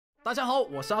大家好，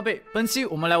我是阿贝。本期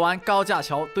我们来玩高架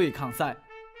桥对抗赛，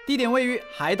地点位于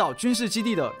海岛军事基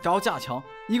地的高架桥，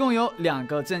一共有2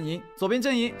个阵营，左边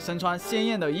阵营身穿鲜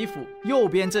艳的衣服，右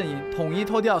边阵营统一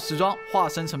脱掉时装，化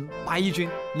身成白衣军，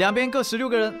两边各16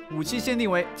个人，武器限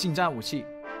定为近战武器。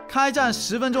开战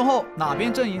10分钟后，哪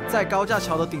边阵营在高架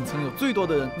桥的顶层有最多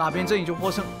的人，哪边阵营就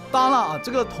获胜。当然了啊，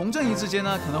这个同阵营之间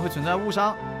呢可能会存在误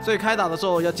伤，所以开打的时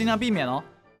候要尽量避免哦。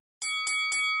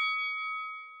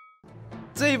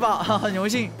这一把很荣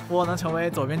幸，我能成为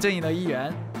左边阵营的一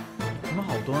员。你们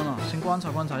好多人啊，先观察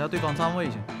观察一下对方站位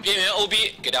先。边缘 OB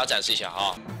给大家展示一下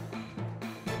哈。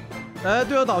哎，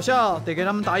队友倒下，得给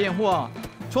他们打掩护啊！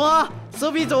冲啊！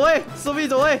蛇皮走位，蛇皮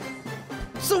走位，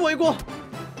是围过，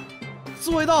是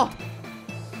围到，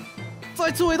再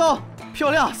次围到，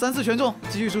漂亮，3次全中，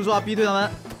继续输出啊！逼队他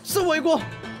们，是围过，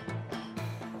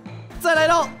再来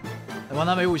到，完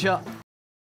蛋没武器了。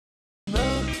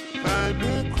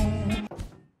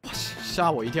吓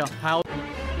我一跳，还好。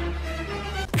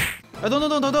哎，动！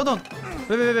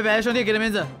别，兄弟，给点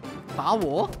面子，打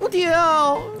我，我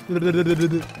跳！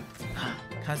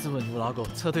看似稳如老狗，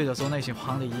撤退的时候内心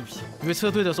慌的一批。因为撤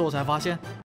退的时候我才发现，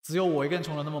只有我一个人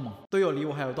冲的那么猛，队友离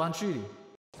我还有段距离。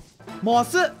没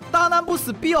事，大难不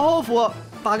死必有后福，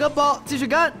打个包继续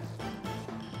干。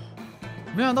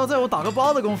没想到在我打个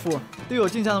包的功夫，队友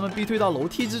竟将他们逼退到楼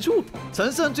梯之处，乘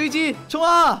胜追击，冲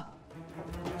啊！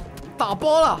打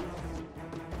包了！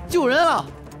救人了，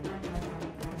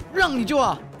让你救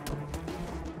啊，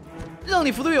让你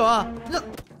扶队友啊，让，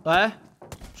哎，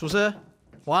属实，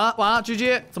完了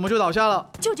 ，GG， 怎么就倒下了？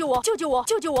救救我！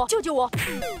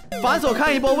反手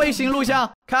看一波卫星录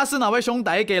像，看是哪位兄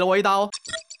弟给了我一刀。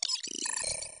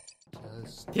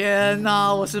天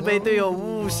哪，我是被队友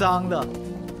误伤的。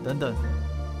等等，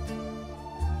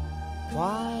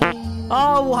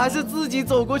啊，我还是自己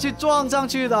走过去撞上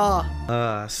去的。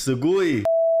すごい。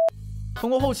通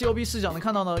过后期 OB 视角能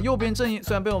看到呢，右边阵营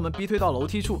虽然被我们逼退到楼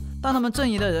梯处，但他们阵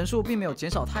营的人数并没有减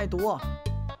少太多啊。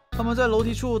他们在楼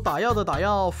梯处打药的打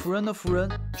药，扶人的扶人，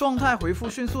状态回复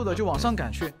迅速的就往上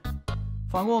赶去。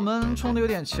反观我们冲的有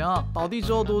点强啊，倒地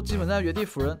之后都基本在原地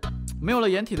扶人，没有了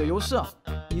掩体的优势啊，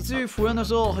以至于扶人的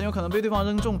时候很有可能被对方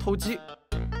扔中偷击。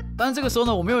但是这个时候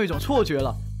呢，我们有一种错觉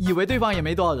了，以为对方也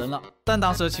没多少人了，但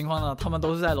当时的情况呢，他们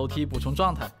都是在楼梯补充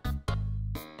状态。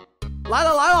来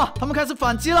了，他们开始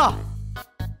反击了。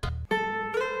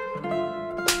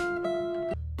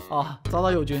啊！遭到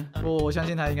友军，我相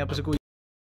信他应该不是故意。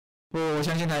我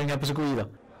相信他应该不是故意的。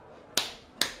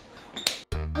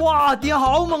哇，敌人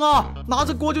好猛啊！拿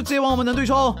着锅就直接往我们人队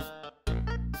冲。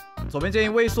左边阵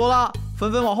营畏缩了，纷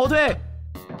纷往后退。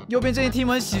右边阵营听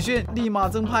闻喜讯，立马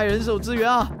增派人手支援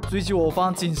啊！追击我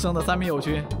方仅剩的3名友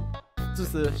军。至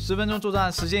此，10分钟作战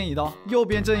时间已到，右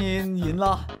边阵营赢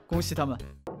了，恭喜他们。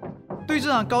对这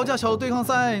场高架桥的对抗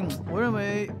赛，我认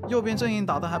为右边阵营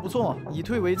打得还不错，以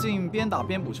退为进，边打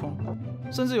边补充，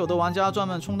甚至有的玩家专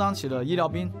门充当起了医疗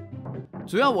兵。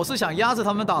主要我是想压着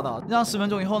他们打的，让10分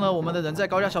钟以后呢，我们的人在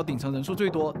高架桥顶层人数最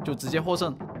多，就直接获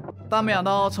胜。但没想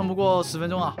到撑不过10分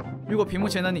钟啊！如果屏幕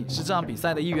前的你是这场比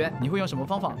赛的一员，你会用什么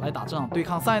方法来打这场对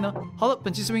抗赛呢？好了，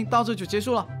本期视频到这就结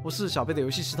束了。我是小贝的游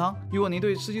戏食堂，如果您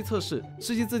对吃鸡测试、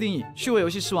吃鸡自定义、趣味游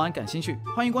戏试玩感兴趣，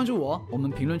欢迎关注我，我们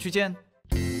评论区见。